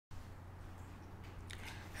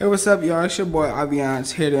Hey, what's up, y'all? It's your boy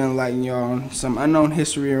Aviance here to enlighten y'all on some unknown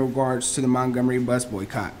history in regards to the Montgomery bus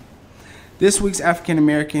boycott. This week's African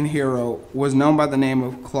American hero was known by the name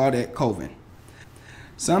of Claudette Colvin.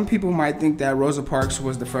 Some people might think that Rosa Parks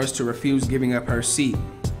was the first to refuse giving up her seat,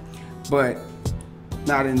 but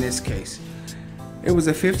not in this case. It was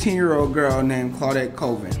a 15-year-old girl named Claudette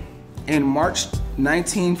Colvin. In March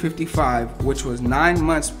 1955, which was 9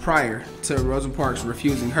 months prior to Rosa Parks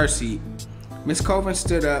refusing her seat, Miss Colvin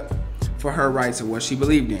stood up for her rights and what she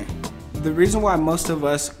believed in. The reason why most of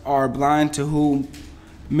us are blind to who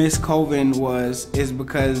Miss Colvin was is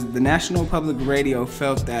because the National Public Radio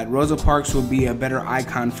felt that Rosa Parks would be a better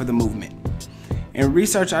icon for the movement. In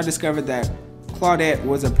research, I discovered that Claudette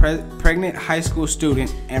was a pregnant high school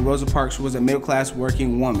student and Rosa Parks was a middle-class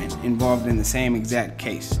working woman involved in the same exact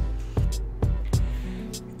case.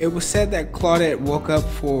 It was said that Claudette woke up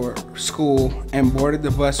for school and boarded the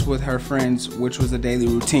bus with her friends, which was a daily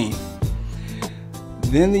routine.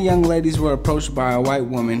 Then the young ladies were approached by a white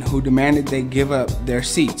woman who demanded they give up their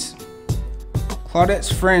seats.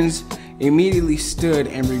 Claudette's friends immediately stood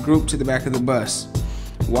and regrouped to the back of the bus,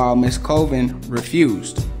 while Miss Colvin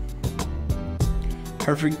refused.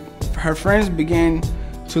 Her friends began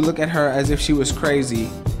to look at her as if she was crazy,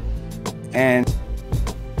 and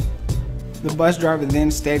the bus driver then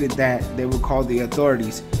stated that they would call the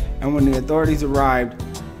authorities, and when the authorities arrived,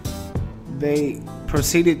 they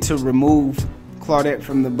proceeded to remove Claudette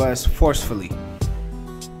from the bus forcefully.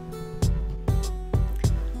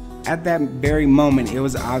 At that very moment, it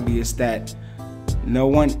was obvious that no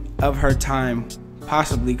one of her time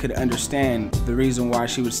possibly could understand the reason why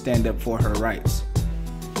she would stand up for her rights.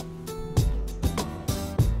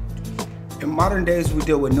 In modern days, we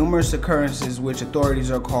deal with numerous occurrences which authorities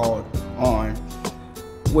are called on,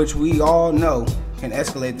 which we all know can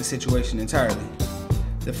escalate the situation entirely.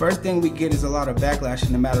 The first thing we get is a lot of backlash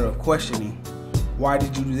in the matter of questioning. Why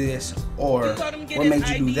did you do this? Or what made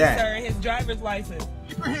you do that? Sir, his driver's license.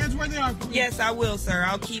 Keep your hands where they are, please. Yes, I will, sir.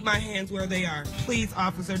 I'll keep my hands where they are. Please,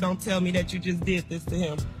 officer, don't tell me that you just did this to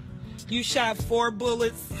him. You shot 4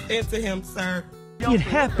 bullets into him, sir. It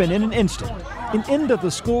happened in an instant. An end of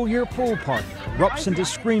the school year pool party erupts into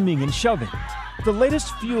screaming and shoving. The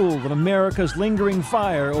latest fuel in America's lingering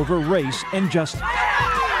fire over race and justice.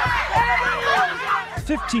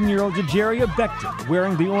 15-year-old Jajaria Becton,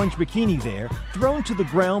 wearing the orange bikini there, thrown to the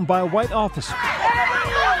ground by a white officer.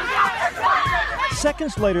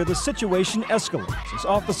 Seconds later, the situation escalates as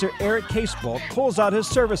Officer Eric Casebolt pulls out his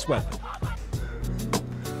service weapon.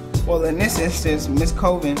 Well, in this instance, Miss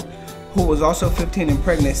Colvin, who was also 15 and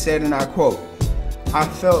pregnant, said, and I quote, "I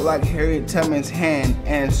felt like Harriet Tubman's hand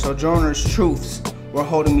and Sojourner's Truths were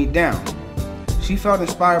holding me down." She felt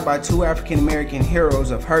inspired by 2 African American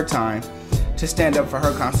heroes of her time to stand up for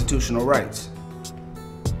her constitutional rights.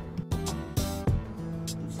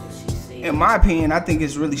 In my opinion, I think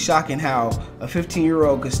it's really shocking how a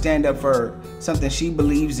 15-year-old could stand up for something she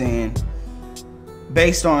believes in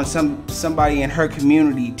based on somebody in her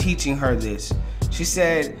community teaching her this. She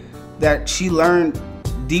said that she learned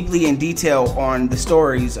deeply in detail on the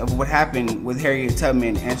stories of what happened with Harriet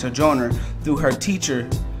Tubman and Sojourner through her teacher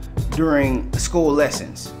during school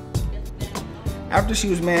lessons. After she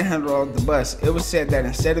was manhandled off the bus, it was said that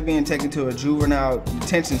instead of being taken to a juvenile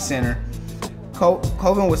detention center,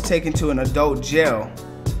 Colvin was taken to an adult jail,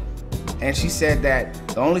 and she said that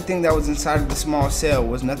the only thing that was inside of the small cell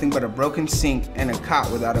was nothing but a broken sink and a cot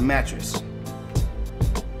without a mattress.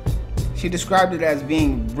 She described it as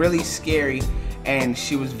being really scary, and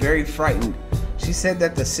she was very frightened. She said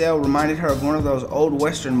that the cell reminded her of one of those old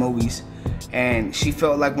Western movies, and she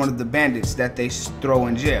felt like one of the bandits that they throw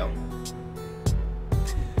in jail.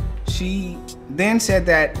 She then said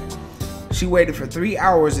that she waited for 3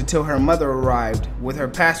 hours until her mother arrived with her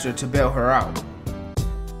pastor to bail her out.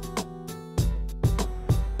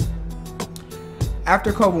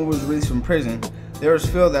 After Colvin was released from prison, there was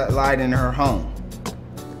fear that lied in her home.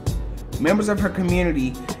 Members of her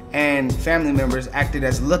community and family members acted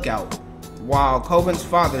as lookout, while Colvin's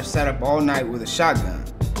father sat up all night with a shotgun.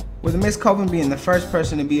 With Miss Colvin being the first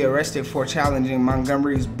person to be arrested for challenging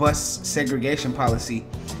Montgomery's bus segregation policy,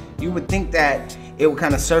 you would think that it would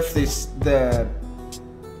kind of surface the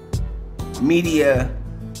media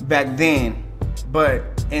back then, but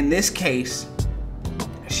in this case,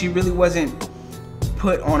 she really wasn't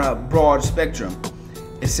put on a broad spectrum.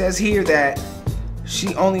 It says here that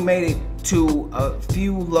she only made it to a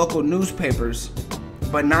few local newspapers,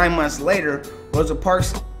 but 9 months later, Rosa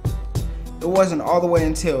Parks, it wasn't all the way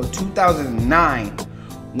until 2009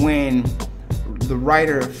 when the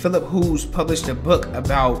writer Philip Hughes published a book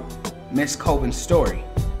about Miss Colvin's story.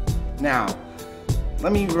 Now,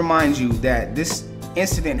 let me remind you that this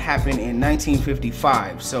incident happened in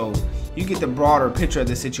 1955, so you get the broader picture of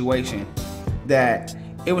the situation, that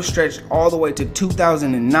it was stretched all the way to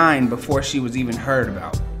 2009 before she was even heard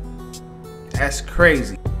about. That's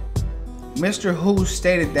crazy. Mr. Who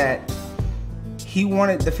stated that he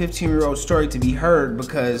wanted the 15-year-old story to be heard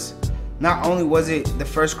because not only was it the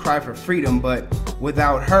first cry for freedom, but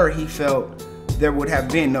without her, he felt there would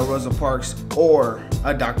have been no Rosa Parks or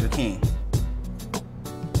a Dr. King.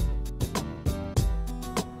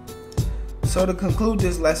 So to conclude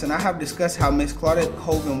this lesson, I have discussed how Miss Claudette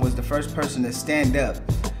Colvin was the first person to stand up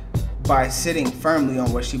by sitting firmly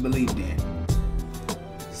on what she believed in.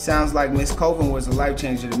 Sounds like Miss Colvin was a life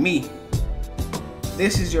changer to me.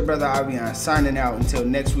 This is your brother Avion signing out until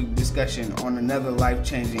next week's discussion on another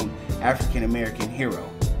life-changing African American hero.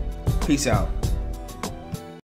 Peace out.